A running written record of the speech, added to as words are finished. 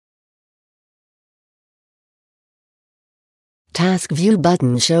Task View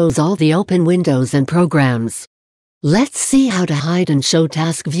button shows all the open windows and programs. Let's see how to hide and show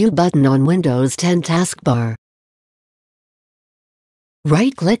Task View button on Windows 10 Taskbar.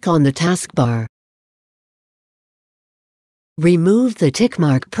 Right-click on the taskbar. Remove the tick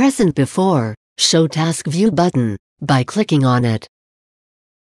mark present before Show Task View button by clicking on it.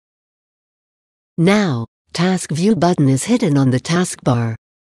 Now, Task View button is hidden on the taskbar.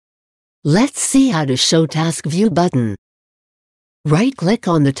 Let's see how to show Task View button. Right-click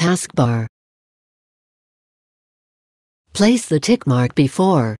on the taskbar. Place the tick mark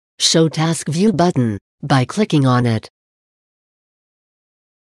before Show Task View button by clicking on it.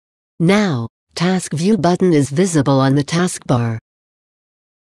 Now, Task View button is visible on the taskbar.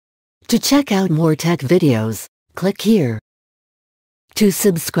 To check out more tech videos, click here. To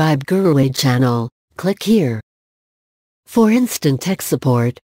subscribe GuruAid channel, click here. For instant tech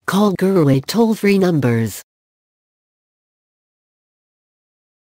support, call GuruAid toll-free numbers